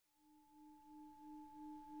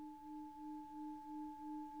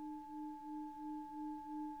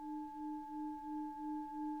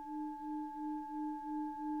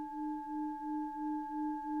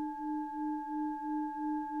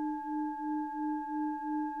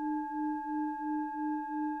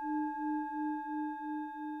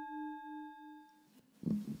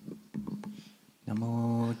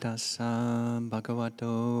Namo tassa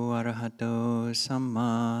bhagavato arahato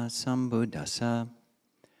samma sambuddhassa.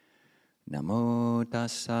 Namo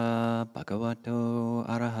tassa bhagavato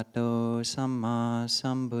arahato samma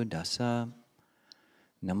sambuddhassa.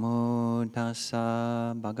 Namo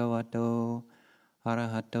tassa bhagavato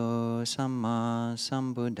arahato samma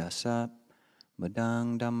sambuddhassa.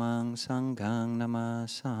 Buddhang dhammang sanghang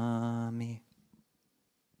namasami.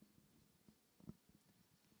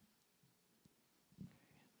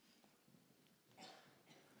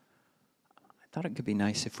 I thought it could be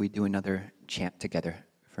nice if we do another chant together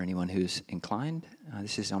for anyone who's inclined.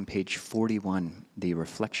 This is on page 41, the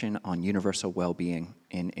Reflection on Universal Well-Being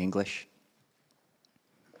in English.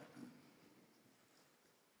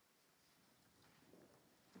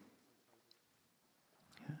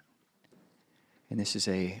 And this is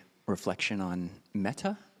a reflection on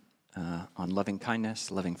metta, on loving kindness,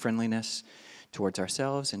 loving friendliness towards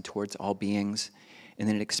ourselves and towards all beings. And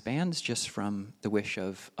then it expands just from the wish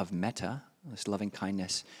of metta, this loving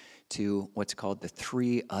kindness, to what's called the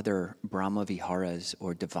three other Brahma Viharas,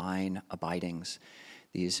 or divine abidings,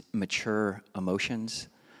 these mature emotions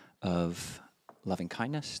of loving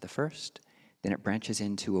kindness, the first. Then it branches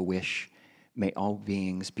into a wish, may all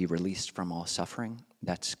beings be released from all suffering.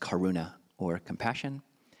 That's karuna, or compassion.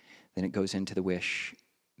 Then it goes into the wish,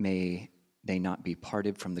 may they not be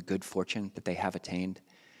parted from the good fortune that they have attained.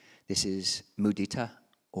 This is mudita,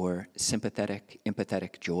 or sympathetic,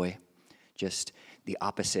 empathetic joy. Just the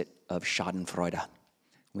opposite of schadenfreude,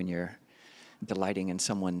 when you're delighting in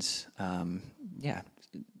someone's, when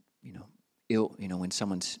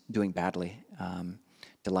someone's doing badly,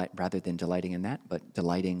 delight rather than delighting in that, but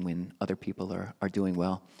delighting when other people are doing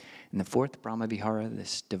well. And the fourth Brahma Vihara,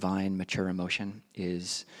 this divine mature emotion,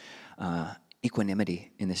 is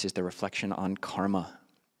equanimity, and this is the reflection on karma.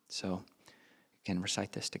 So you can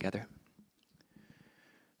recite this together.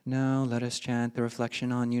 Now let us chant the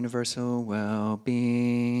reflection on universal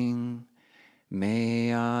well-being.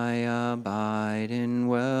 May I abide in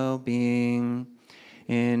well-being,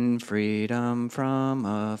 in freedom from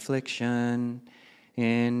affliction,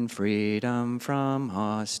 in freedom from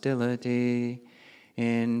hostility,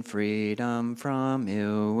 in freedom from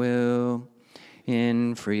ill will,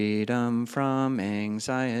 in freedom from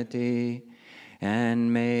anxiety,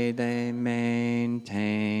 and may they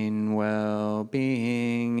maintain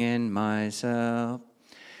well-being in myself.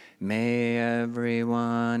 May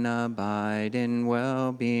everyone abide in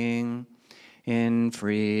well-being, in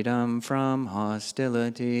freedom from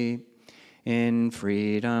hostility, in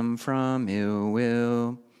freedom from ill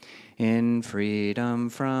will, in freedom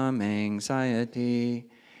from anxiety,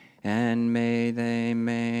 and may they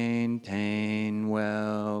maintain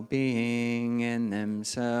well-being in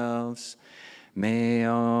themselves. May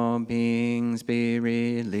all beings be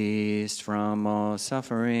released from all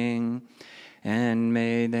suffering, and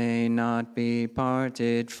may they not be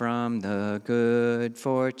parted from the good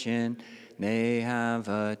fortune they have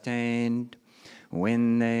attained.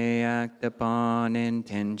 When they act upon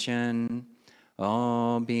intention,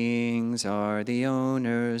 all beings are the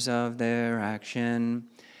owners of their action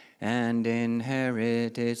and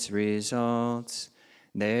inherit its results.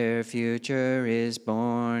 Their future is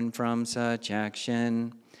born from such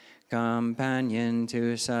action, companion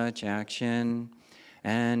to such action,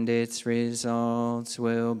 and its results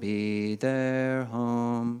will be their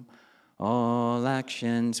home. All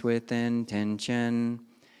actions with intention,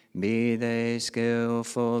 be they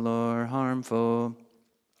skillful or harmful,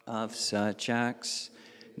 of such acts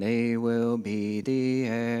they will be the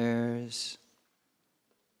heirs.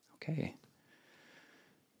 Okay.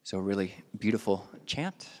 So a really beautiful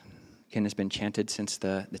chant. Again, has been chanted since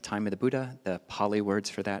the time of the Buddha. The Pali words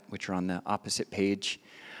for that, which are on the opposite page,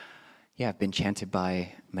 have been chanted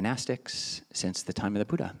by monastics since the time of the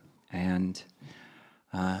Buddha. And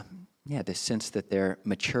this sense that they're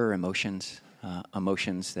mature emotions,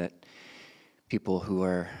 emotions that people who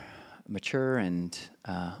are mature and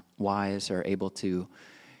wise are able to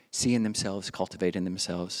see in themselves, cultivate in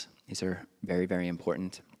themselves. These are very, very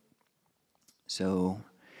important. So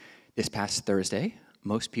this past Thursday,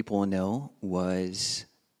 most people will know, was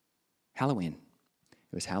Halloween.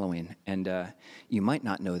 It was Halloween. And you might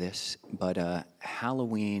not know this, but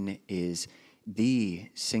Halloween is the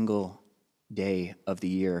single day of the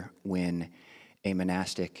year when a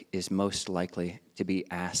monastic is most likely to be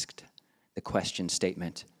asked the question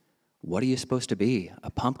statement, "What are you supposed to be, a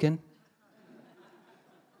pumpkin?"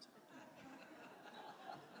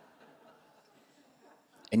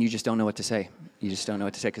 And you just don't know what to say. You just don't know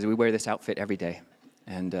what to say, because we wear this outfit every day.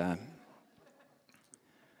 And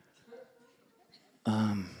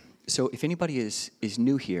so if anybody is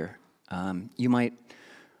new here, You might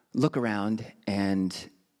look around and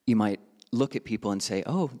you might look at people and say,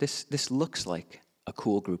 oh, this looks like a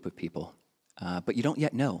cool group of people. But you don't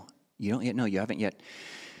yet know. You don't yet know. You haven't yet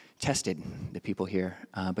tested the people here.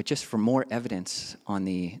 But just for more evidence on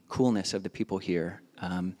the coolness of the people here,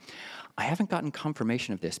 I haven't gotten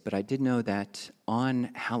confirmation of this, but I did know that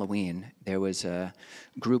on Halloween, there was a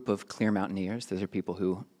group of Clear Mountaineers. Those are people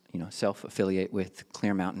who, self-affiliate with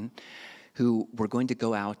Clear Mountain, who were going to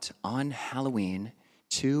go out on Halloween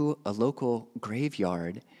to a local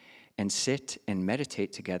graveyard and sit and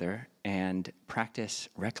meditate together and practice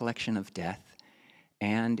recollection of death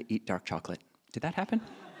and eat dark chocolate. Did that happen?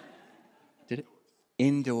 Did it?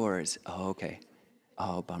 Indoors. Oh, okay.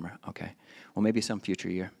 Oh, bummer. Okay. Well, maybe some future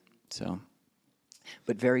year. So,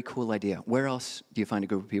 but very cool idea. Where else do you find a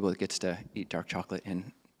group of people that gets to eat dark chocolate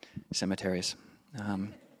in cemeteries?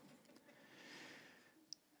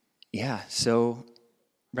 So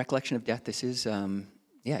recollection of death. This is,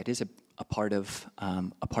 it is a part of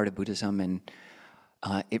Buddhism, and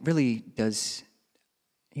it really does.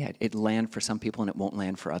 It land for some people and it won't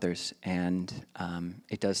land for others, and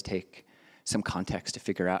it does take some context to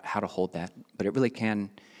figure out how to hold that. But it really can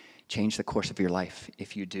change the course of your life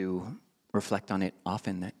if you do reflect on it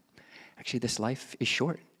often, that actually this life is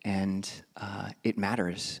short and it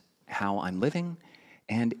matters how I'm living,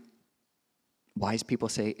 and wise people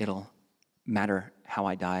say it'll matter how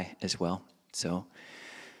I die as well. So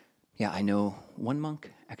I know one monk,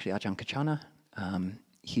 actually Ajahn Kovilo,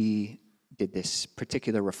 he did this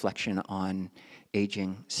particular reflection on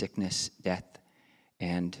aging, sickness, death,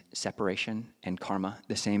 and separation and karma,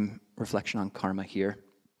 the same reflection on karma here.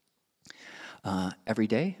 Every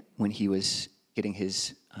day when he was getting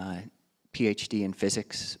his PhD in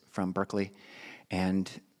physics from Berkeley, and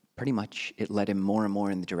pretty much it led him more and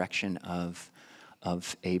more in the direction of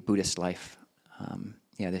a Buddhist life.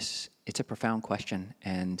 It's a profound question,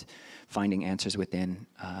 and finding answers within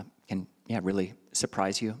can really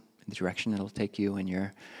surprise you in the direction it'll take you, and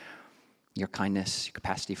your kindness, your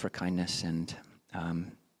capacity for kindness, and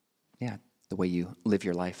the way you live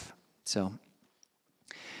your life. So,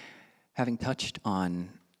 having touched on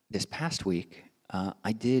this past week,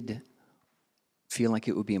 I did feel like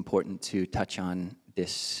it would be important to touch on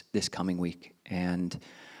this coming week. And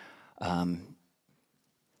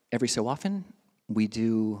every so often, we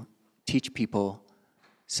do teach people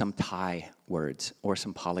some Thai words or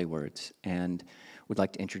some Pali words. And would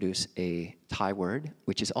like to introduce a Thai word,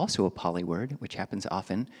 which is also a Pali word, which happens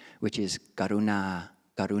often, which is karuna,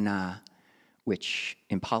 which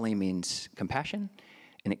in Pali means compassion.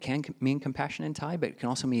 And it can mean compassion in Thai, but it can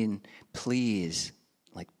also mean please,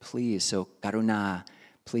 like please. So karuna,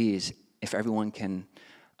 please, if everyone can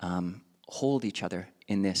hold each other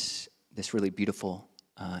in this really beautiful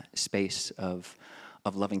space of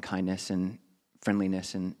loving kindness and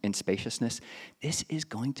friendliness and spaciousness. This is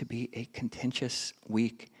going to be a contentious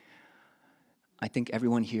week. I think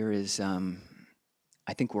everyone here is,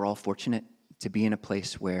 I think we're all fortunate to be in a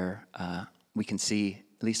place where we can see,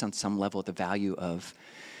 at least on some level, the value of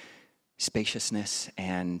spaciousness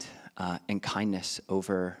and kindness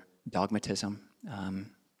over dogmatism. I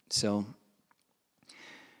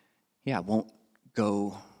won't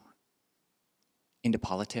go into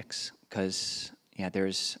politics because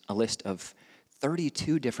there's a list of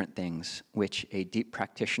 32 different things which a deep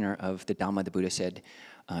practitioner of the Dhamma, the Buddha said,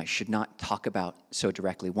 should not talk about so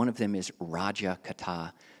directly. One of them is Raja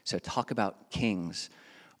Kata, so talk about kings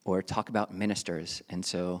or talk about ministers, and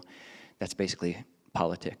so that's basically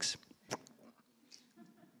politics.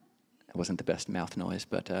 That wasn't the best mouth noise,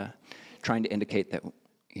 but trying to indicate that,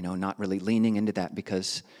 not really leaning into that,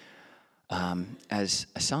 because as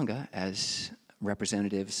a Sangha, as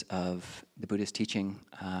representatives of the Buddhist teaching,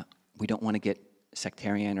 we don't want to get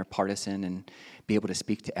sectarian or partisan and be able to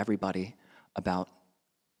speak to everybody about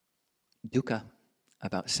dukkha,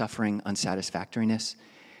 about suffering, unsatisfactoriness,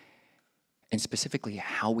 and specifically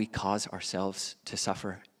how we cause ourselves to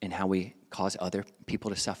suffer and how we cause other people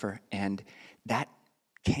to suffer. And that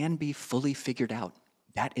can be fully figured out.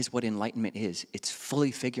 That is what enlightenment is. It's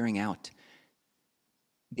fully figuring out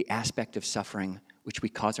the aspect of suffering which we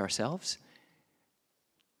cause ourselves,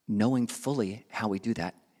 knowing fully how we do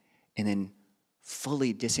that, and then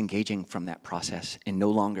fully disengaging from that process and no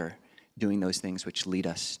longer doing those things which lead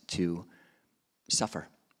us to suffer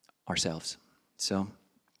ourselves. So,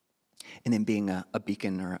 and then being a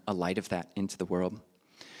beacon or a light of that into the world.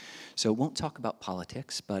 So won't talk about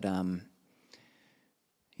politics, but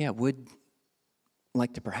would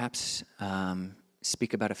like to perhaps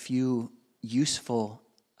speak about a few useful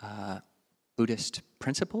Buddhist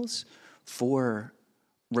principles for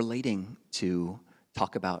relating to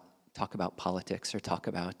talk about talk about politics or talk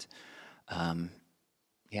about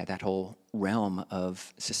that whole realm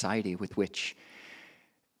of society with which,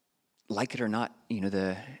 like it or not,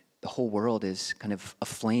 the whole world is kind of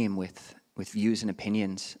aflame with views and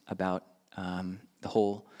opinions about the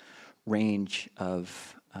whole range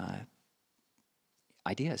of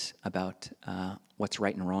ideas about what's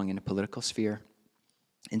right and wrong in a political sphere.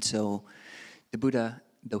 And so the Buddha,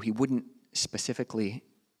 though he wouldn't specifically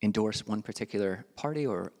endorse one particular party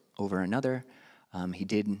or over another, he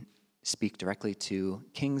did speak directly to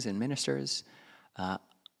kings and ministers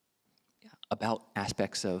about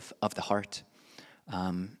aspects of the heart.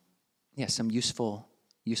 Some useful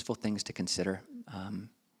things to consider.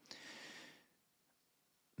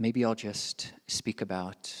 Maybe I'll just speak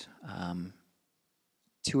about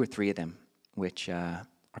 2 or 3 of them, which are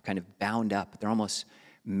kind of bound up. They're almost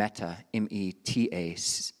meta, M-E-T-A,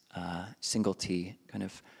 single T, kind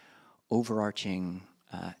of overarching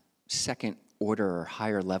second order or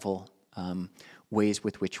higher level ways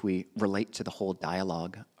with which we relate to the whole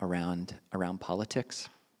dialogue around politics.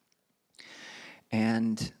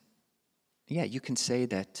 And you can say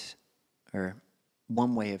that, or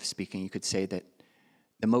one way of speaking, you could say that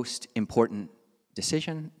the most important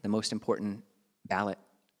decision, the most important ballot,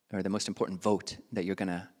 or the most important vote that you're going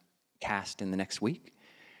to cast in the next week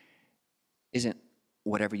isn't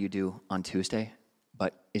whatever you do on Tuesday,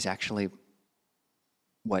 but is actually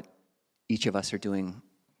what each of us are doing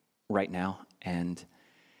right now and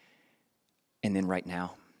then right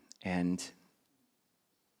now. And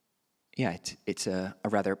it's a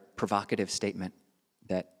rather provocative statement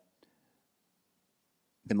that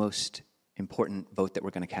the most important vote that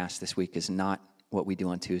we're going to cast this week is not what we do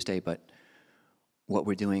on Tuesday, but what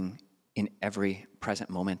we're doing in every present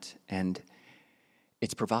moment. And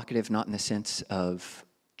it's provocative not in the sense of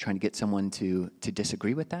trying to get someone to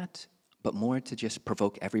disagree with that, but more to just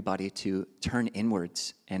provoke everybody to turn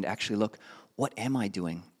inwards and actually look, what am I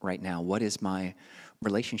doing right now? What is my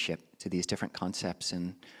relationship to these different concepts,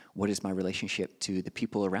 and what is my relationship to the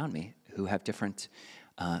people around me who have different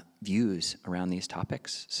views around these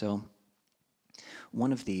topics? So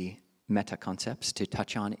one of the meta concepts to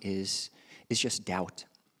touch on is just doubt.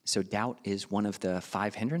 So doubt is one of the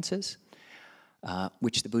 5 hindrances,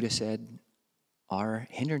 which the Buddha said are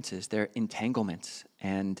hindrances. They're entanglements.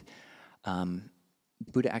 And the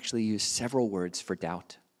Buddha actually used several words for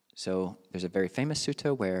doubt. So there's a very famous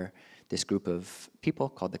sutta where this group of people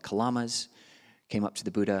called the Kalamas came up to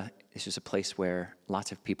the Buddha. This was a place where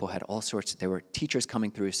lots of people had all sorts. There were teachers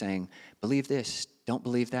coming through saying, believe this, don't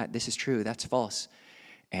believe that, this is true, that's false.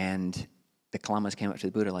 And the Kalamas came up to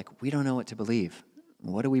the Buddha like, we don't know what to believe.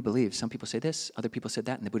 What do we believe? Some people say this, other people said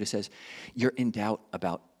that. And the Buddha says, you're in doubt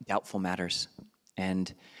about doubtful matters.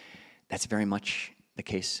 And that's very much the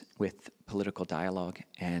case with political dialogue.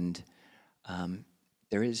 And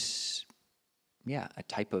there is, a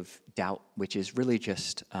type of doubt which is really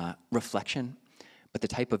just reflection. But the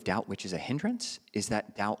type of doubt which is a hindrance is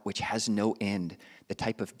that doubt which has no end. The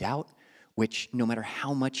type of doubt which, no matter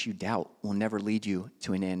how much you doubt, will never lead you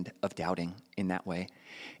to an end of doubting in that way.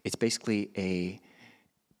 It's basically a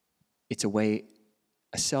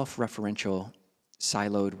self-referential,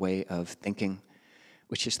 siloed way of thinking,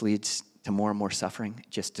 which just leads to more and more suffering. It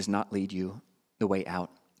just does not lead you the way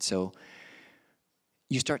out. So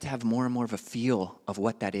you start to have more and more of a feel of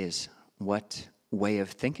what that is. What way of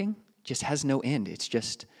thinking just has no end. It's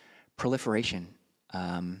just proliferation.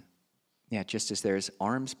 Just as there's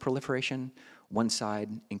arms proliferation, one side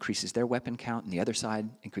increases their weapon count and the other side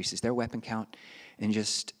increases their weapon count, and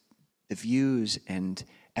just the views and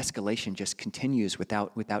escalation just continues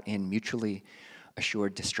without end, mutually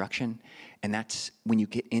assured destruction. And that's when you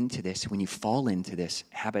get into this, when you fall into this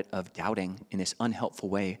habit of doubting in this unhelpful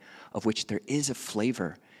way, of which there is a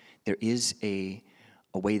flavor, there is a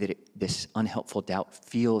way that this unhelpful doubt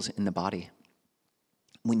feels in the body.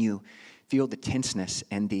 When you feel the tenseness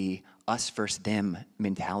and the us versus them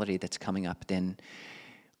mentality that's coming up, then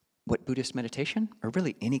what Buddhist meditation, or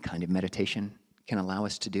really any kind of meditation, can allow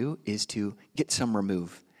us to do is to get some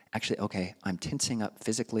remove. Actually, okay, I'm tensing up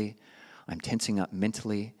physically, I'm tensing up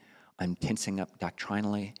mentally, I'm tensing up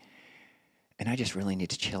doctrinally, and I just really need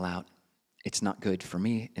to chill out. It's not good for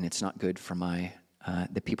me, and it's not good for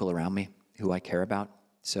the people around me who I care about.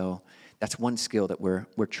 So that's one skill that we're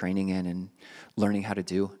training in and learning how to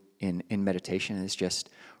do in meditation, is just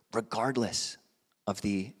regardless of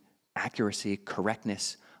the accuracy,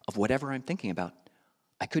 correctness of whatever I'm thinking about.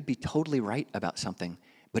 I could be totally right about something,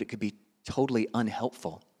 but it could be totally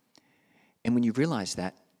unhelpful. And when you realize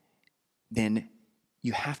that, then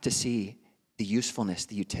you have to see the usefulness,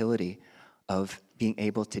 the utility of being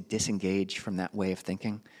able to disengage from that way of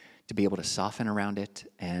thinking, to be able to soften around it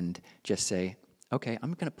and just say, okay,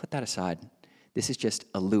 I'm going to put that aside. This is just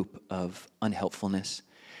a loop of unhelpfulness.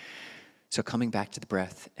 So coming back to the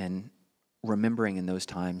breath and remembering in those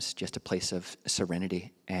times just a place of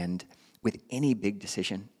serenity. And with any big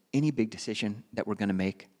decision that we're going to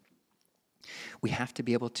make, we have to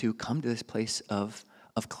be able to come to this place of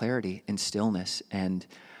clarity and stillness and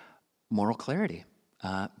moral clarity,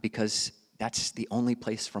 because that's the only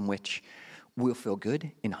place from which we'll feel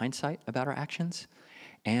good in hindsight about our actions,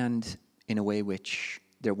 and in a way which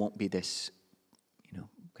there won't be this,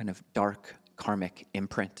 kind of dark karmic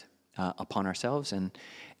imprint upon ourselves and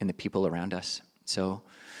the people around us. So,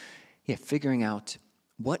 figuring out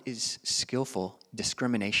what is skillful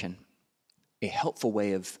discrimination, a helpful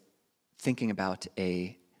way of thinking about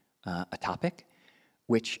a topic,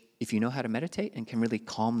 which if you know how to meditate and can really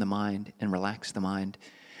calm the mind and relax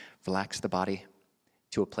the body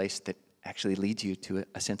to a place that actually leads you to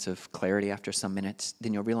a sense of clarity after some minutes,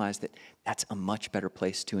 then you'll realize that that's a much better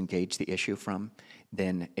place to engage the issue from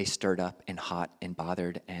than a stirred up and hot and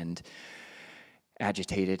bothered and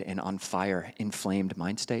agitated and on fire, inflamed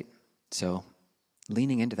mind state. So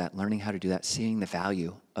leaning into that, learning how to do that, seeing the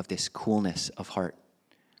value of this coolness of heart.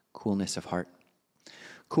 Cool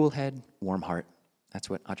head, warm heart. That's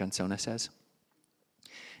what Ajahn Sona says.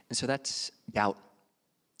 And so that's doubt,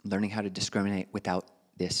 learning how to discriminate without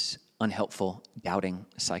this unhelpful doubting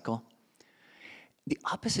cycle. The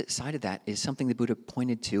opposite side of that is something the Buddha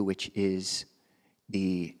pointed to, which is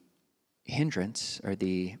the hindrance or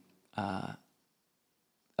the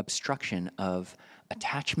obstruction of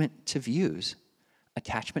attachment to views,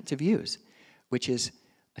 which is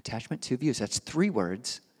attachment to views. That's 3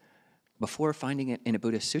 words. Before finding it in a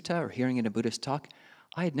Buddhist sutta or hearing it in a Buddhist talk,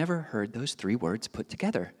 I had never heard those 3 words put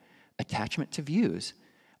together. Attachment to views.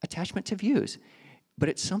 But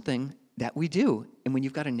it's something that we do. And when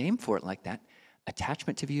you've got a name for it like that,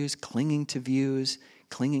 attachment to views, clinging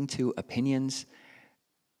to opinions,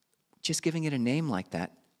 just giving it a name like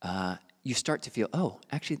that, you start to feel, oh,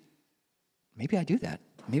 actually, maybe I do that.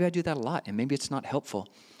 Maybe I do that a lot, and maybe it's not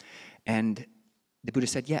helpful. And the Buddha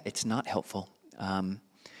said, yeah, it's not helpful,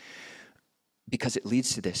 because it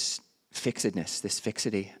leads to this fixedness, this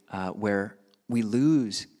fixity, where we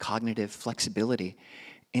lose cognitive flexibility.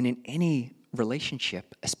 And in any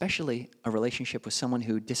relationship, especially a relationship with someone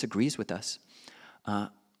who disagrees with us,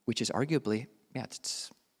 which is arguably,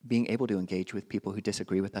 it's being able to engage with people who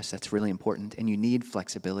disagree with us, that's really important. And you need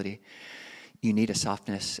flexibility. You need a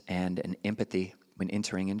softness and an empathy when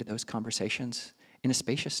entering into those conversations, and a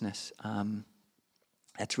spaciousness.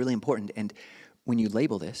 That's really important. And when you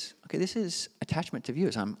label this, okay, this is attachment to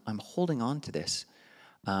views. I'm holding on to this.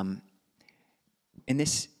 And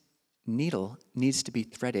this needle needs to be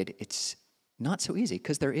threaded. It's not so easy,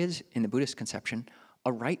 because there is, in the Buddhist conception,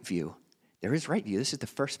 a right view. There is right view. This is the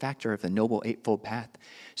first factor of the Noble Eightfold Path.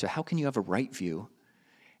 So how can you have a right view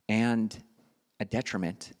and a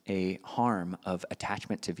detriment, a harm of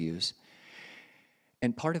attachment to views?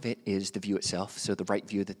 And part of it is the view itself. So the right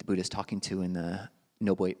view that the Buddha is talking to in the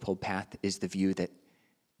Noble Eightfold Path is the view that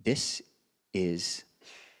this is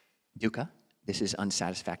dukkha, this is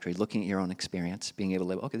unsatisfactory, looking at your own experience, being able to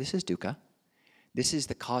label, okay, this is dukkha, this is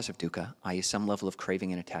the cause of dukkha, i.e. some level of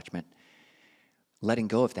craving and attachment. Letting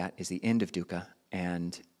go of that is the end of dukkha,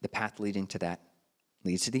 and the path leading to that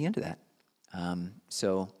leads to the end of that.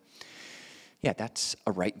 So, that's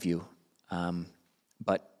a right view.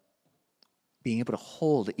 But being able to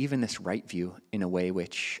hold even this right view in a way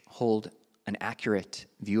which hold an accurate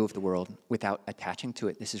view of the world without attaching to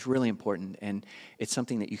it, this is really important. And it's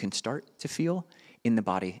something that you can start to feel in the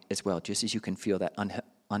body as well, just as you can feel that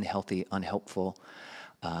unhealthy, unhelpful,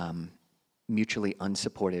 mutually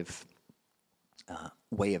unsupportive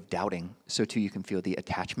way of doubting, so too you can feel the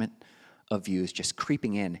attachment of views just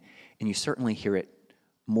creeping in. And you certainly hear it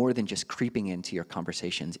more than just creeping into your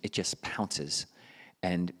conversations. It just pounces.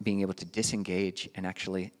 And being able to disengage and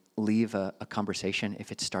actually leave a conversation if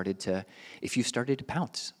you started to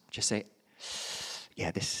pounce, just say,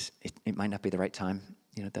 it might not be the right time.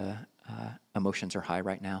 The emotions are high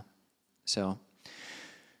right now. So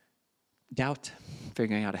doubt,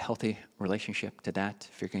 figuring out a healthy relationship to that,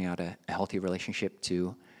 figuring out a healthy relationship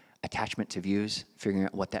to attachment to views, figuring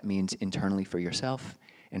out what that means internally for yourself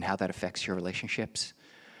and how that affects your relationships.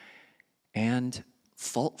 And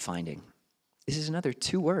fault finding. This is another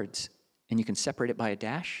 2 words, and you can separate it by a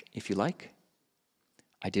dash if you like.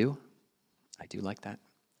 I do like that.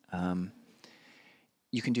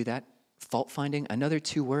 You can do that. Fault finding, another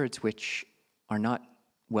 2 words which are not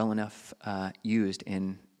well enough used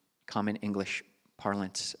in common English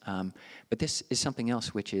parlance. But this is something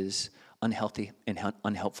else which is unhealthy and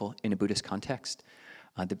unhelpful in a Buddhist context.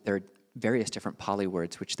 There are various different Pali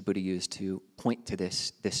words which the Buddha used to point to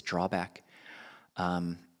this drawback.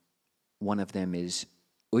 One of them is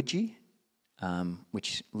uji,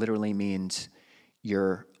 which literally means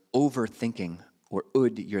you're overthinking, or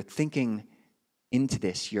you're thinking into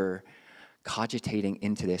this, you're cogitating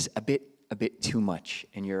into this a bit too much,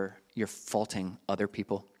 and you're faulting other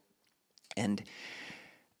people. And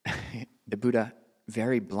the Buddha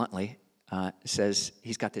very bluntly says,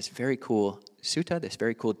 he's got this very cool sutta, this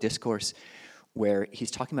very cool discourse, where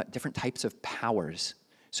he's talking about different types of powers.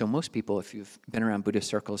 So most people, if you've been around Buddhist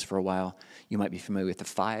circles for a while, you might be familiar with the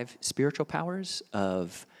 5 spiritual powers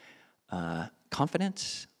of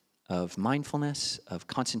confidence, of mindfulness, of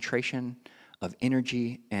concentration, of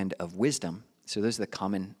energy, and of wisdom. So those are the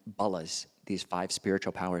common balas, these 5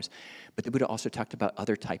 spiritual powers. But the Buddha also talked about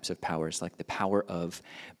other types of powers, like the power of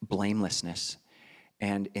blamelessness.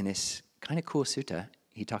 And in this kind of cool sutta,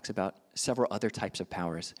 he talks about several other types of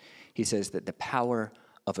powers. He says that the power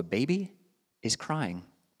of a baby is crying.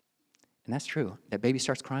 And that's true. That baby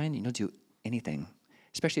starts crying, you don't do anything,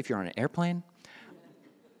 especially if you're on an airplane.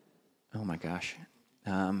 Oh my gosh.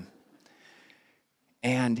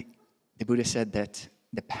 And the Buddha said that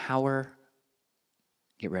the power,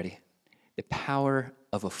 get ready, the power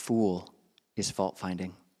of a fool is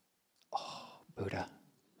fault-finding. Oh, Buddha,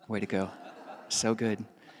 way to go. So good,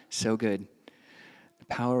 so good. The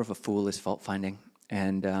power of a fool is fault-finding.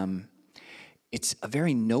 And it's a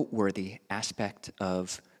very noteworthy aspect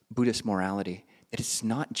of Buddhist morality, that it's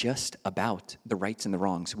not just about the rights and the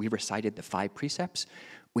wrongs. We recited the 5 precepts,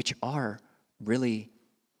 which are really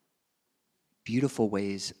beautiful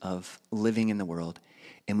ways of living in the world.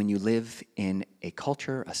 And when you live in a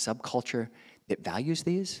culture, a subculture that values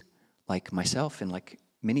these, like myself and like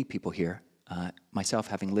many people here, myself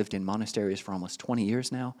having lived in monasteries for almost 20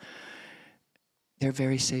 years now, they're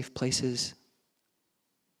very safe places.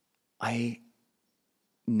 I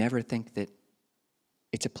never think that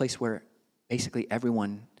it's a place where basically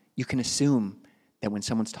everyone, you can assume that when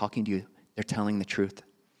someone's talking to you, they're telling the truth.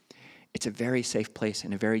 It's a very safe place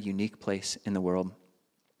and a very unique place in the world.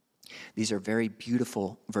 These are very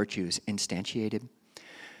beautiful virtues instantiated,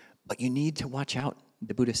 but you need to watch out.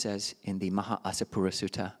 The Buddha says in the Maha-Asapura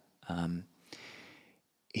Sutta,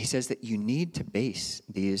 he says that you need to base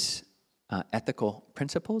these ethical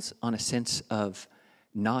principles on a sense of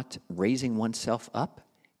not raising oneself up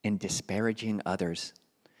and disparaging others.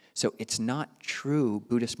 So it's not true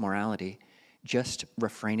Buddhist morality just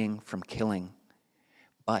refraining from killing.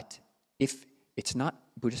 But if it's not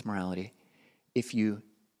Buddhist morality, if you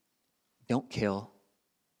don't kill,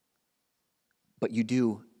 but you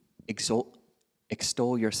do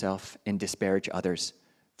extol yourself and disparage others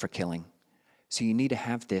for killing. So you need to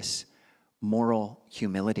have this moral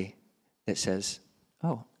humility that says,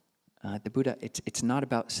 the Buddha, it's not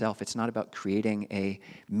about self. It's not about creating a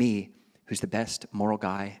me who's the best moral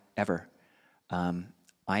guy ever.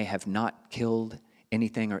 I have not killed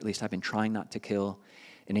anything, or at least I've been trying not to kill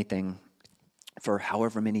anything for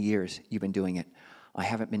however many years you've been doing it. I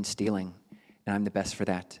haven't been stealing, and I'm the best for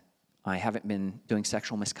that. I haven't been doing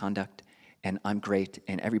sexual misconduct, and I'm great,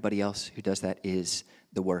 and everybody else who does that is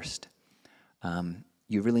the worst.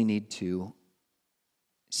 You really need to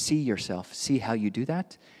see yourself, see how you do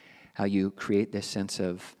that, how you create this sense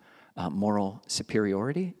of moral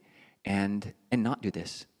superiority, and not do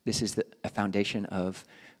this. This is a foundation of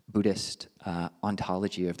Buddhist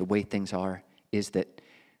ontology, of the way things are, is that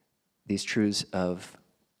these truths of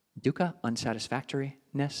dukkha,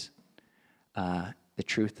 unsatisfactoriness, the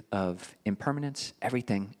truth of impermanence,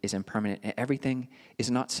 everything is impermanent, and everything is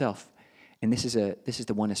not self. And this is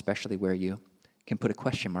the one especially where you can put a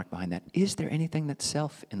question mark behind that. Is there anything that's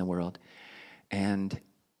self in the world? And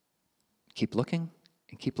keep looking,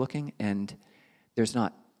 and there's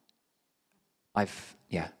not.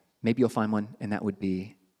 Maybe you'll find one, and that would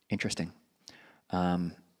be interesting.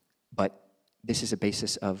 But this is a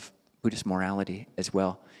basis of Buddhist morality as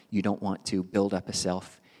well. You don't want to build up a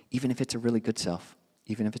self, even if it's a really good self.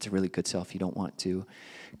 Even if it's a really good self, you don't want to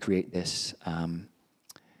create this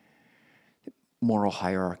moral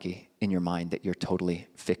hierarchy in your mind that you're totally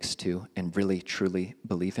fixed to and really, truly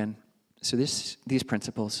believe in. So these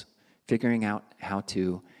principles, figuring out how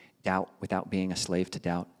to doubt without being a slave to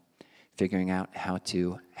doubt, figuring out how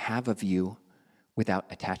to have a view without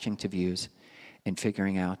attaching to views, and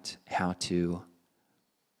figuring out how to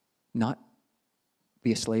not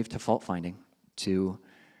be a slave to fault-finding, to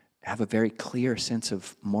have a very clear sense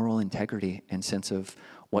of moral integrity and sense of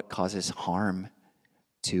what causes harm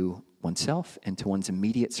to oneself and to one's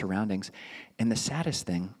immediate surroundings. And the saddest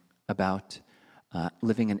thing about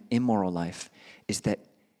living an immoral life, is that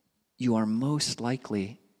you are most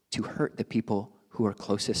likely to hurt the people who are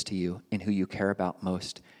closest to you and who you care about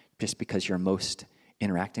most, just because you're most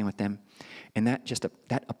interacting with them. And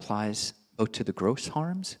that applies both to the gross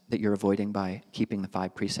harms that you're avoiding by keeping the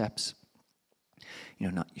 5 precepts.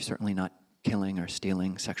 You're certainly not killing or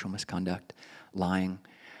stealing, sexual misconduct, lying,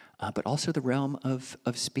 but also the realm of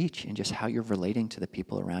speech and just how you're relating to the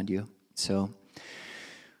people around you. So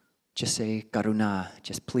just say karuna,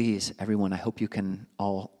 just please, everyone. I hope you can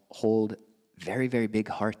all hold very, very big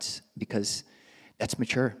hearts, because that's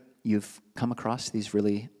mature. You've come across these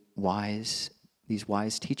really wise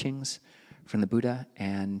teachings from the Buddha,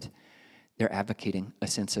 and they're advocating a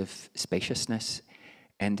sense of spaciousness.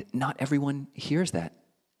 And not everyone hears that.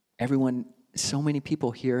 So many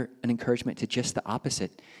people hear an encouragement to just the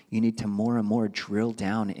opposite. You need to more and more drill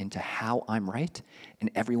down into how I'm right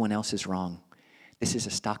and everyone else is wrong. This is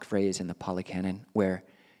a stock phrase in the Pali Canon where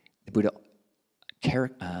the Buddha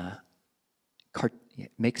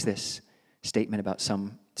makes this statement about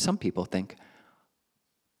some people think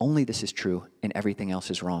only this is true and everything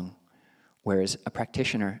else is wrong. Whereas a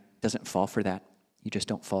practitioner doesn't fall for that. You just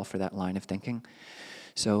don't fall for that line of thinking.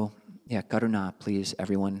 So, yeah, karuna, please,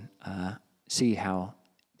 everyone, see how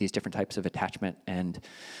these different types of attachment and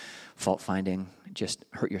fault-finding just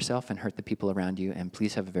hurt yourself and hurt the people around you. And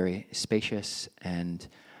please have a very spacious and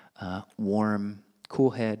warm, cool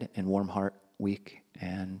head and warm heart week,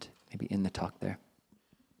 and maybe end the talk there.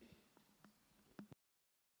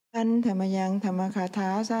 อันธรรมยังธรรมคาถา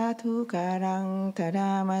สาธุการังทดา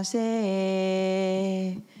มาเซ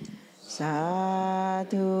สา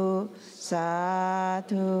ธุสา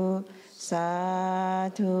ธุสา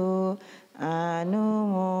ธุอนุ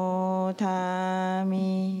โมทา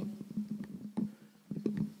มิ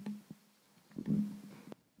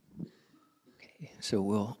Okay, so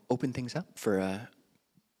we'll open things up for a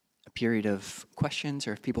period of questions,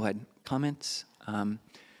 or if people had comments.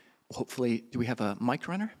 Hopefully, do we have a mic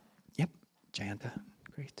runner? Yep, Jayanta,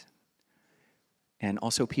 great. And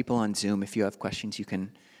also people on Zoom, if you have questions, you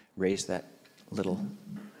can raise that little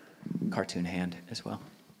cartoon hand as well.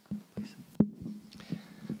 Please.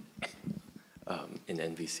 In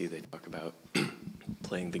NVC, they talk about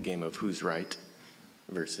playing the game of who's right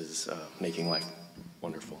versus making life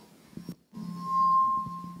wonderful.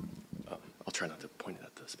 I'll try not to point it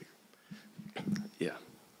at the speaker. Yeah,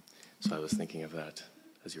 so I was thinking of that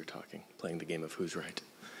as you were talking, playing the game of who's right.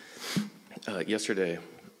 Yesterday,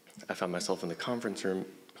 I found myself in the conference room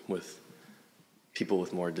with people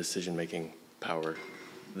with more decision-making power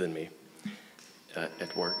than me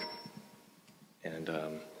at work. And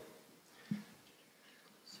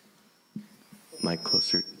mic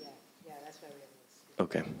closer. Yeah, that's why we have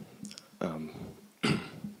this. Okay.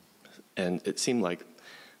 And it seemed like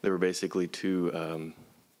there were basically 2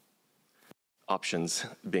 options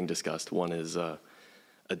being discussed. One is a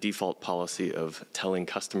default policy of telling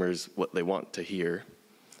customers what they want to hear,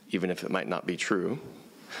 even if it might not be true,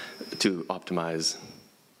 to optimize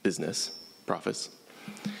business profits.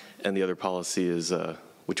 And the other policy is,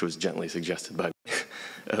 which was gently suggested by me,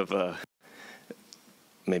 of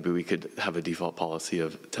maybe we could have a default policy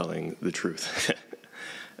of telling the truth.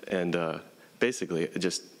 And basically,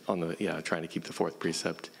 just on the, trying to keep the 4th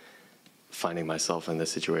precept, finding myself in this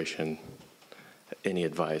situation, any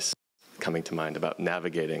advice coming to mind about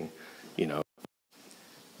navigating,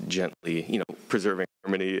 gently, preserving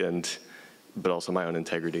harmony but also my own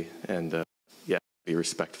integrity, and be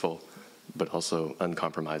respectful, but also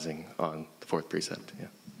uncompromising on the 4th precept. Yeah.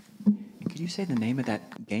 Could you say the name of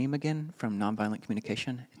that game again from Nonviolent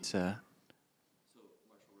Communication? It's So Marshall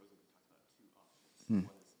Rosen talked about 2 options.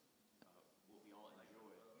 One is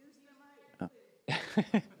what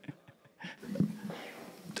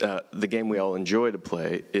we all enjoy. The game we all enjoy to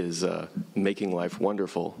play is making life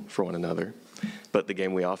wonderful for one another. But the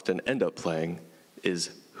game we often end up playing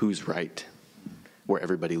is who's right, where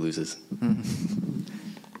everybody loses. Mm-hmm.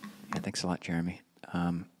 Yeah, thanks a lot, Jeremy.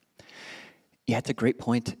 Yeah, it's a great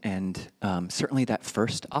point. And certainly that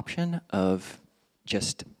first option of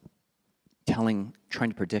just trying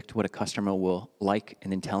to predict what a customer will like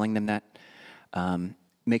and then telling them that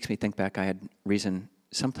makes me think back. I had reason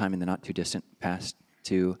sometime in the not too distant past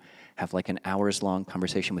to have like an hours-long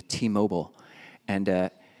conversation with T-Mobile. And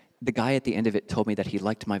the guy at the end of it told me that he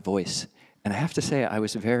liked my voice. And I have to say, I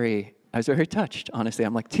was very touched, honestly.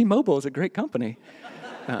 I'm like, T-Mobile is a great company.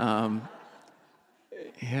 Yeah.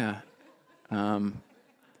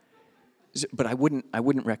 But I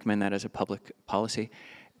wouldn't recommend that as a public policy.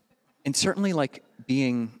 And certainly, like,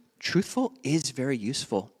 being truthful is very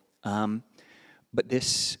useful. But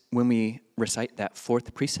this, when we recite that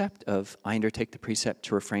fourth precept of I undertake the precept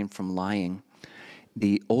to refrain from lying,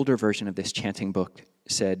 the older version of this chanting book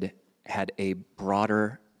had a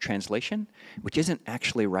broader translation, which isn't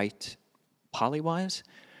actually right Pali-wise,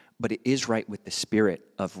 but it is right with the spirit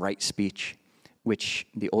of right speech, which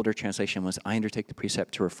the older translation was, I undertake the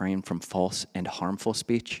precept to refrain from false and harmful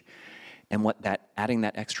speech. And what adding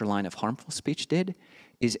that extra line of harmful speech did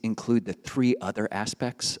is include the 3 other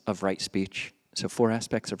aspects of right speech. So 4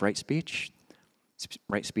 aspects of right speech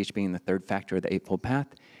being the 3rd factor of the Eightfold Path,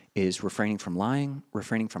 is refraining from lying,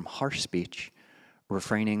 refraining from harsh speech,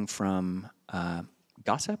 refraining from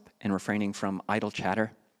gossip, and refraining from idle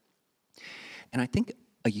chatter. And I think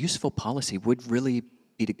a useful policy would really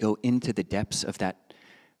be to go into the depths of that,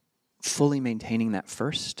 fully maintaining that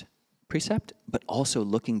first precept, but also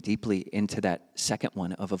looking deeply into that second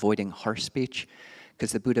one of avoiding harsh speech,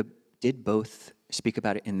 because the Buddha did both speak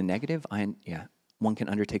about it in the negative. One can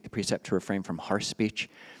undertake the precept to refrain from harsh speech,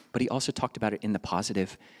 but he also talked about it in the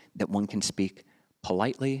positive, that one can speak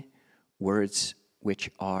politely, words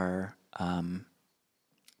which are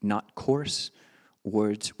not coarse,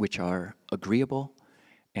 words which are agreeable,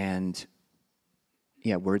 and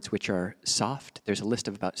words which are soft. There's a list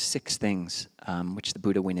of about 6 things which the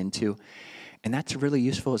Buddha went into, and that's really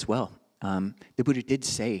useful as well. The Buddha did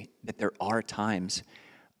say that there are times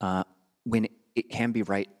when it can be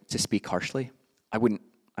right to speak harshly. I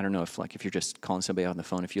don't know if you're just calling somebody out on the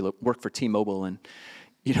phone, if you work for T-Mobile and,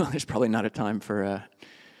 there's probably not a time for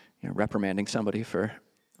reprimanding somebody for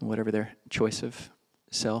whatever their choice of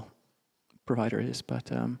cell provider is,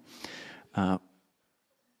 but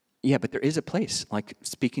but there is a place, like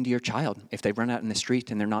speaking to your child. If they run out in the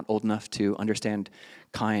street and they're not old enough to understand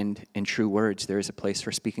kind and true words, there is a place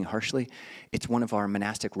for speaking harshly. It's one of our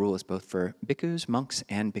monastic rules, both for bhikkhus, monks,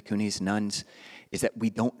 and bhikkhunis, nuns, is that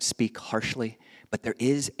we don't speak harshly, but there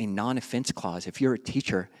is a non-offense clause. If you're a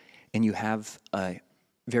teacher and you have a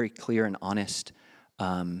very clear and honest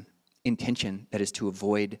intention that is to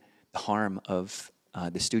avoid the harm of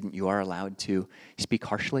the student, you are allowed to speak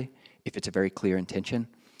harshly if it's a very clear intention.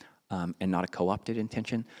 And not a co-opted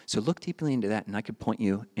intention. So look deeply into that, and I could point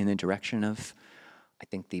you in the direction of, I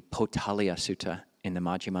think, the Potalaya Sutta in the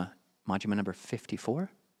Majjhima number 54,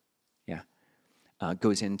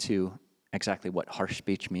 goes into exactly what harsh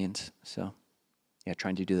speech means. So,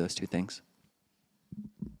 trying to do those 2 things.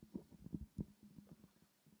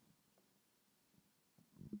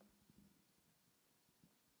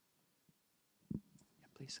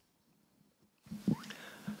 Please.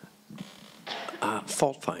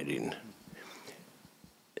 Fault finding.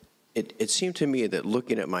 It seemed to me that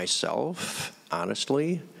looking at myself,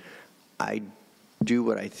 honestly, I do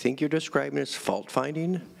what I think you're describing as fault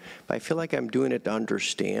finding, but I feel like I'm doing it to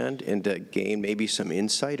understand and to gain maybe some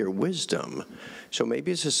insight or wisdom. So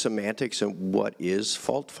maybe it's a semantics of what is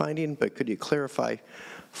fault finding, but could you clarify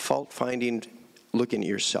fault finding looking at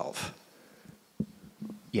yourself?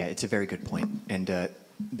 Yeah, it's a very good point. And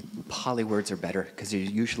Pali words are better because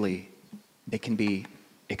they can be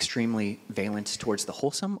extremely valence towards the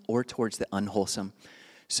wholesome or towards the unwholesome.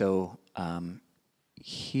 So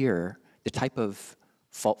here, the type of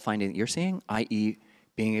fault finding that you're seeing, i.e.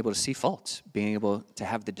 being able to see faults, being able to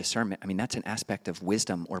have the discernment, that's an aspect of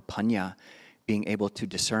wisdom or panya, being able to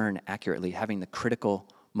discern accurately, having the critical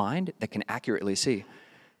mind that can accurately see.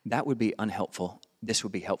 That would be unhelpful. This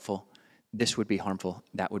would be helpful. This would be harmful.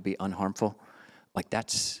 That would be unharmful.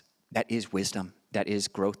 That is wisdom. That is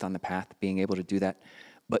growth on the path, being able to do that.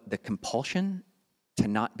 But the compulsion to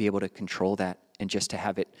not be able to control that and just to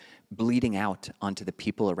have it bleeding out onto the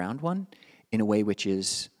people around one in a way which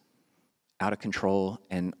is out of control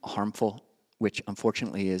and harmful, which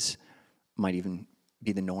unfortunately might even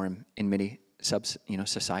be the norm in many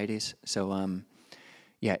societies. So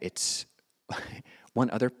it's one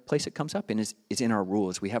other place it comes up in is in our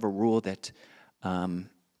rules. We have a rule that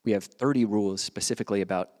we have 30 rules specifically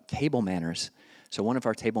about table manners. So one of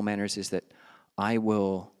our table manners is that I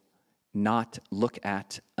will not look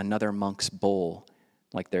at another monk's bowl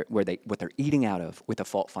what they're eating out of with a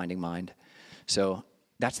fault-finding mind. So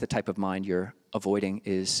that's the type of mind you're avoiding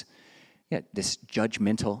is this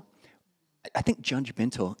judgmental. I think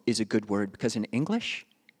judgmental is a good word because in English,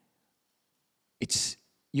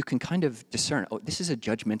 you can kind of discern, this is a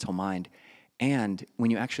judgmental mind. And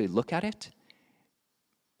when you actually look at it,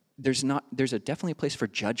 there's definitely a place for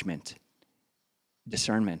judgment,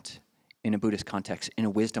 discernment in a Buddhist context, in a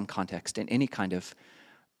wisdom context, in any kind of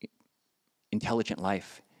intelligent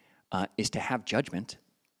life, is to have judgment,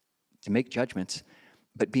 to make judgments,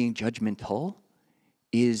 but being judgmental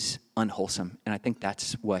is unwholesome. And I think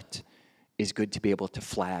that's what is good to be able to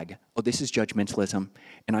flag, oh, this is judgmentalism,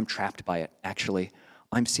 and I'm trapped by it. Actually,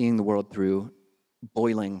 I'm seeing the world through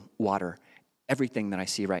boiling water. Everything that I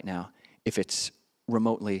see right now, if it's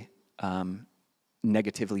remotely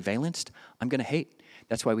negatively valenced, I'm going to hate.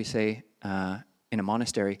 That's why we say in a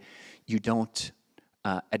monastery, you don't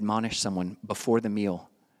admonish someone before the meal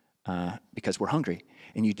because we're hungry,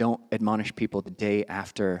 and you don't admonish people the day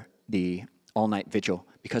after the all-night vigil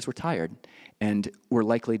because we're tired, and we're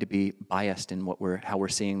likely to be biased in how we're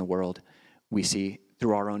seeing the world. We see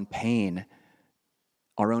through our own pain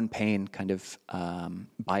kind of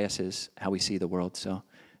biases how we see the world. So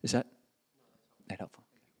is that helpful?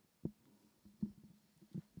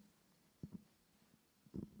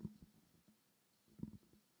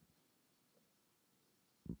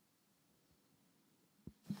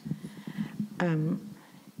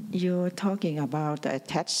 You're talking about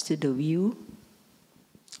attached to the view,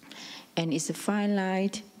 and it's a fine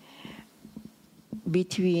line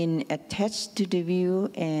between attached to the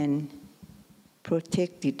view and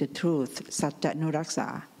protected the truth, satta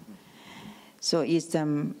nuraksa. So it's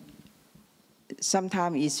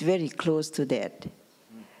sometimes it's very close to that.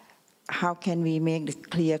 How can we make the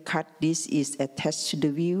clear cut? This is attached to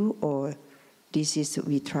the view, or this is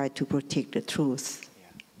we try to protect the truth.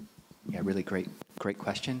 Yeah, really great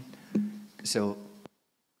question. So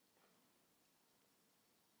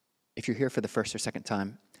if you're here for the first or second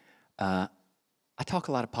time, I talk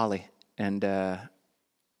a lot of Pali, and I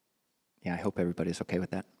hope everybody's okay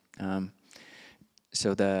with that.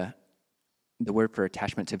 So the word for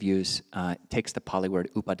attachment to views takes the Pali word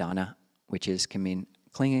upadana, which can mean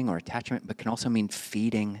clinging or attachment, but can also mean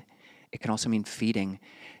feeding. It can also mean feeding,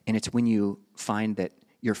 and it's when you find that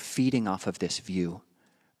you're feeding off of this view,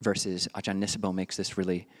 versus Ajahn Nisabo makes this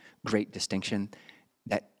really great distinction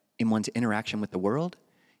that in one's interaction with the world,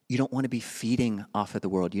 you don't want to be feeding off of the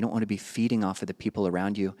world. You don't want to be feeding off of the people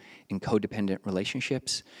around you in codependent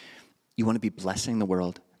relationships. You want to be blessing the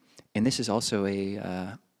world. And this is also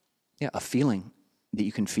a feeling that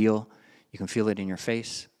you can feel. You can feel it in your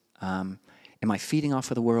face. Am I feeding off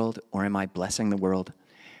of the world, or am I blessing the world?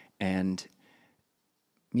 And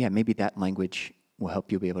maybe that language will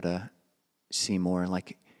help you be able to see more.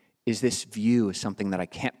 Like, is this view something that I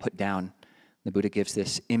can't put down? The Buddha gives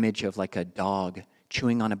this image of like a dog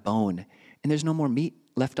chewing on a bone, and there's no more meat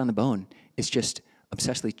left on the bone. It's just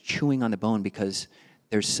obsessively chewing on the bone because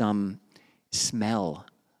there's some smell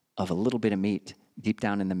of a little bit of meat deep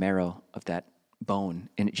down in the marrow of that bone,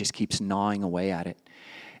 and it just keeps gnawing away at it.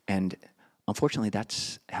 And unfortunately,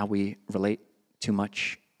 that's how we relate too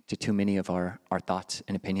much to too many of our thoughts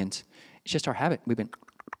and opinions. It's just our habit. We've been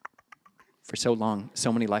for so long,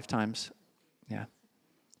 so many lifetimes. Yeah.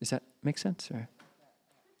 Does that make sense? Or?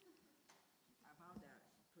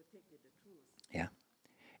 Yeah.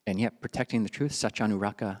 And protecting the truth,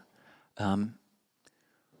 satyanuraka,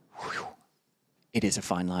 it is a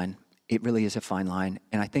fine line. It really is a fine line.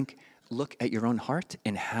 And I think, look at your own heart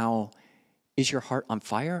and how, is your heart on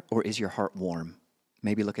fire or is your heart warm?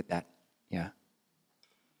 Maybe look at that. Yeah.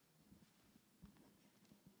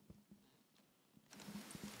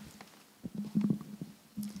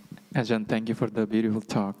 Ajahn, thank you for the beautiful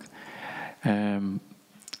talk. I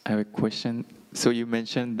have a question. So you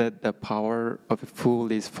mentioned that the power of a fool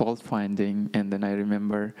is fault finding, and then I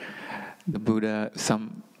remember the Buddha,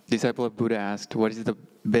 some disciple of Buddha asked, what is the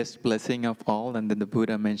best blessing of all? And then the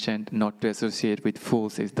Buddha mentioned not to associate with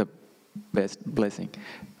fools is the best blessing.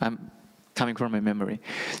 I'm coming from my memory.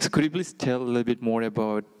 So could you please tell a little bit more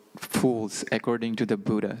about fools according to the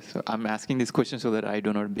Buddha? So I'm asking this question so that I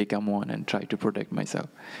do not become one and try to protect myself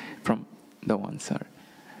from the ones. Sir.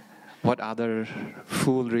 What other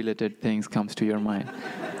fool-related things comes to your mind?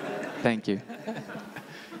 Thank you.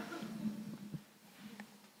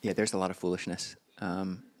 Yeah, there's a lot of foolishness.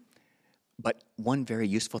 But one very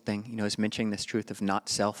useful thing, is mentioning this truth of not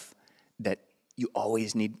self, that you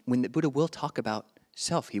always need, when the Buddha will talk about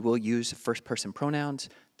self, he will use first-person pronouns,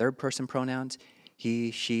 third-person pronouns, he,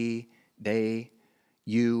 she, they,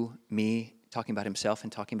 you, me, talking about himself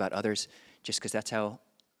and talking about others, just because that's how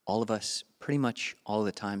all of us pretty much all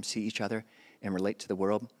the time see each other and relate to the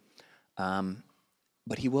world.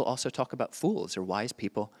 But he will also talk about fools or wise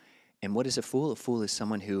people. And what is a fool? A fool is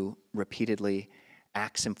someone who repeatedly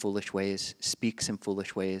acts in foolish ways, speaks in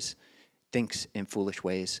foolish ways, thinks in foolish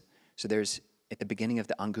ways. So there's, at the beginning of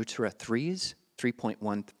the Anguttara 3s,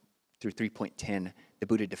 3.1 through 3.10, the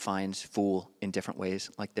Buddha defines fool in different ways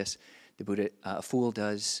like this. The Buddha, a fool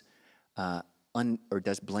does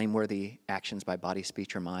blameworthy actions by body,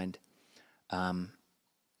 speech, or mind.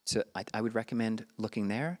 So I would recommend looking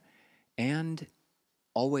there, and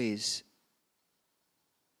always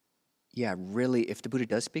yeah, really, if the Buddha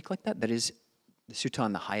does speak like that, that is the sutta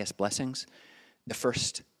on the highest blessings. The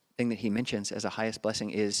first thing that he mentions as a highest blessing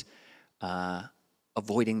is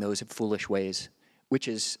avoiding those foolish ways, which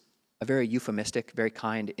is a very euphemistic, very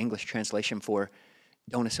kind English translation for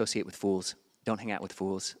don't associate with fools, don't hang out with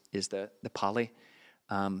fools, is the Pali.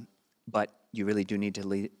 But you really do need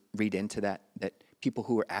to read into that people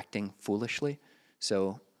who are acting foolishly,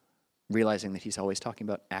 so realizing that he's always talking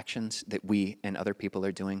about actions that we and other people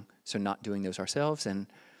are doing, so not doing those ourselves. And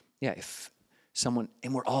yeah, if someone,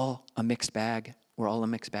 and we're all a mixed bag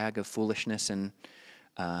of foolishness and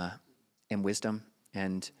wisdom,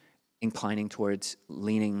 and inclining towards,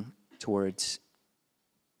 leaning towards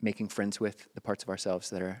making friends with the parts of ourselves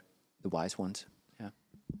that are the wise ones. Yeah.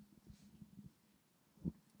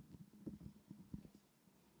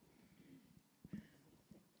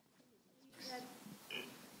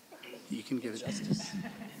 You can give it justice.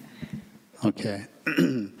 Okay.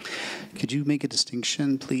 Could you make a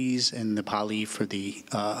distinction, please, in the Pali for the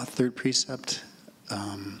third precept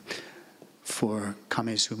for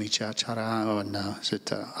Kame Sumichachara or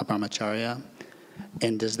Sutta Abramacharya?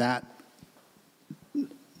 And does that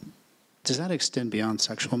extend beyond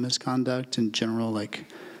sexual misconduct in general, like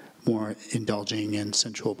more indulging in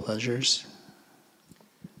sensual pleasures?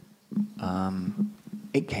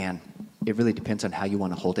 It can. It really depends on how you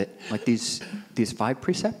want to hold it. Like these 5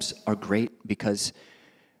 precepts are great because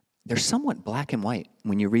they're somewhat black and white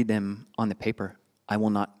when you read them on the paper. I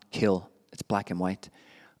will not kill. It's black and white.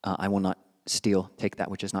 I will not steal, take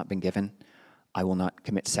that which has not been given. I will not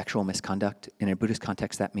commit sexual misconduct. In a Buddhist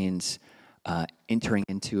context, that means entering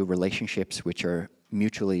into relationships which are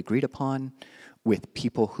mutually agreed upon with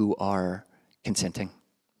people who are consenting.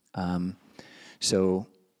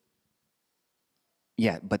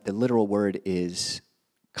 Yeah, but the literal word is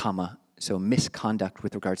kama, so misconduct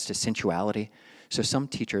with regards to sensuality. So some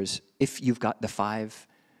teachers, if you've got the 5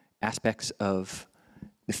 aspects of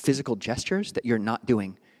the physical gestures that you're not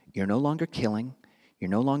doing, you're no longer killing, you're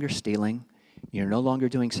no longer stealing, you're no longer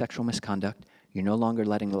doing sexual misconduct, you're no longer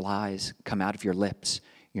letting lies come out of your lips,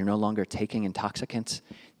 you're no longer taking intoxicants.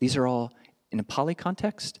 These are all, in a Pali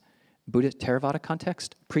context, Buddhist Theravada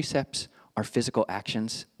context, precepts are physical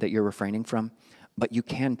actions that you're refraining from, but you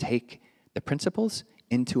can take the principles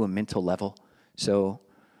into a mental level. So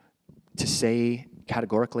to say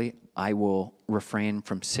categorically, I will refrain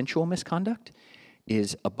from sensual misconduct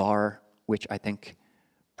is a bar which I think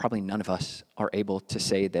probably none of us are able to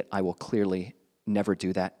say that I will clearly never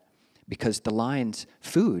do that, because the lines,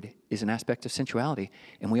 food is an aspect of sensuality,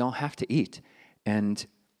 and we all have to eat. And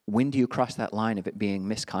when do you cross that line of it being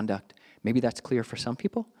misconduct? Maybe that's clear for some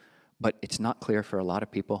people, but it's not clear for a lot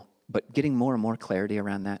of people. But getting more and more clarity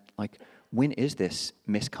around that, like, when is this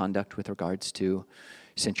misconduct with regards to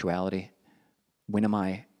sensuality? When am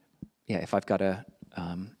I, if I've got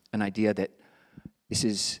an idea that this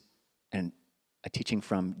is a teaching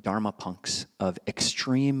from Dharma punks of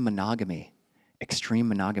extreme monogamy,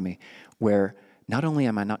 where not only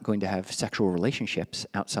am I not going to have sexual relationships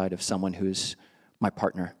outside of someone who's my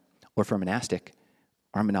partner, or for a monastic,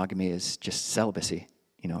 our monogamy is just celibacy,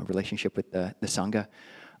 a relationship with the Sangha.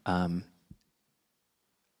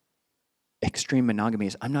 Extreme monogamy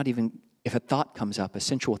is, I'm not even, if a thought comes up, a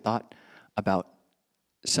sensual thought about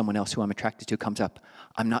someone else who I'm attracted to comes up,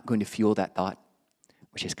 I'm not going to fuel that thought,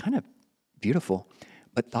 which is kind of beautiful.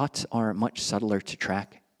 But thoughts are much subtler to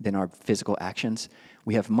track than our physical actions.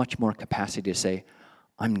 We have much more capacity to say,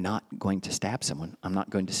 I'm not going to stab someone, I'm not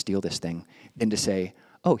going to steal this thing, than to say,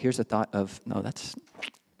 oh, here's a thought of, no, that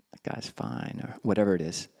guy's fine, or whatever it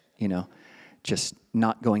is, just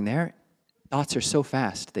not going there. Thoughts are so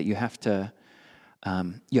fast that you have to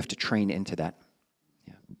train into that.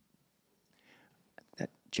 Yeah. That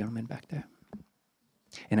gentleman back there.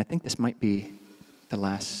 And I think this might be the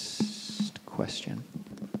last question.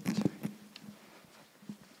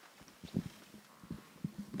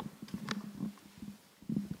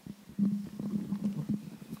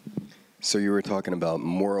 So you were talking about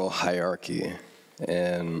moral hierarchy,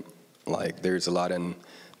 and like there's a lot in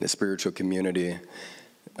the spiritual community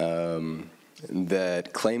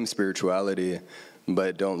that claim spirituality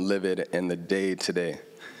but don't live it in the day-to-day.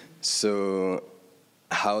 So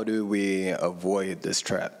how do we avoid this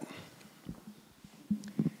trap?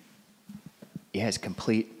 It has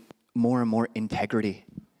complete more and more integrity.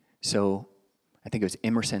 So I think it was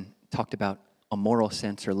Emerson talked about a moral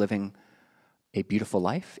sense, or living a beautiful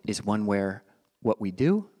life, is one where what we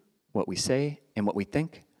do, what we say, and what we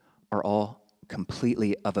think are all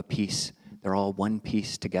completely of a piece. They're all one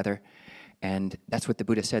piece together. And that's what the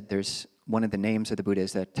Buddha said. There's one of the names of the Buddha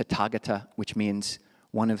is the Tathagata, which means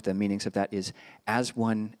one of the meanings of that is as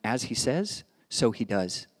he says, so he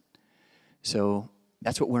does. So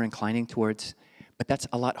that's what we're inclining towards. But that's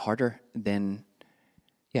a lot harder than,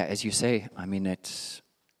 yeah, as you say, I mean, it's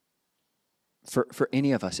for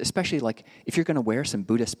any of us, especially like if you're going to wear some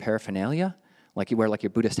Buddhist paraphernalia, like you wear like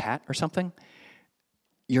your Buddhist hat or something,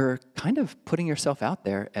 you're kind of putting yourself out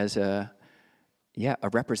there as a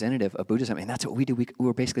representative of Buddhism. And that's what we do.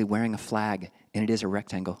 We're basically wearing a flag, and it is a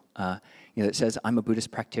rectangle. It says, I'm a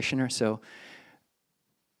Buddhist practitioner, so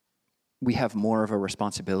we have more of a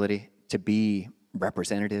responsibility to be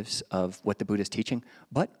representatives of what the Buddha is teaching,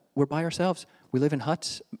 but we're by ourselves. We live in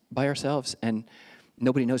huts by ourselves, and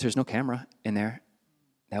nobody knows there's no camera in there.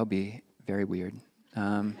 That would be very weird.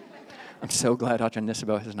 I'm so glad Ajahn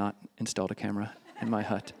Nisabo has not installed a camera in my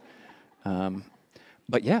hut.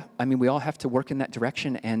 But yeah, I mean, we all have to work in that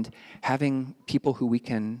direction, and having people who we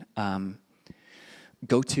can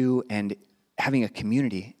go to and having a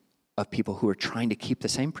community of people who are trying to keep the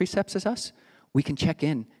same precepts as us, we can check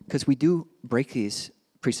in, because we do break these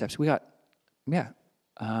precepts. You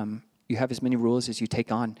have as many rules as you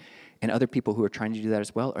take on, and other people who are trying to do that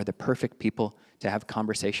as well are the perfect people to have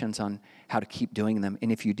conversations on how to keep doing them.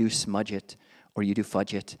 And if you do smudge it, or you do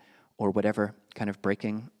fudge it, or whatever, kind of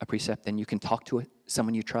breaking a precept, then you can talk to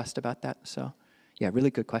someone you trust about that. So, yeah,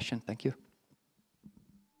 really good question. Thank you.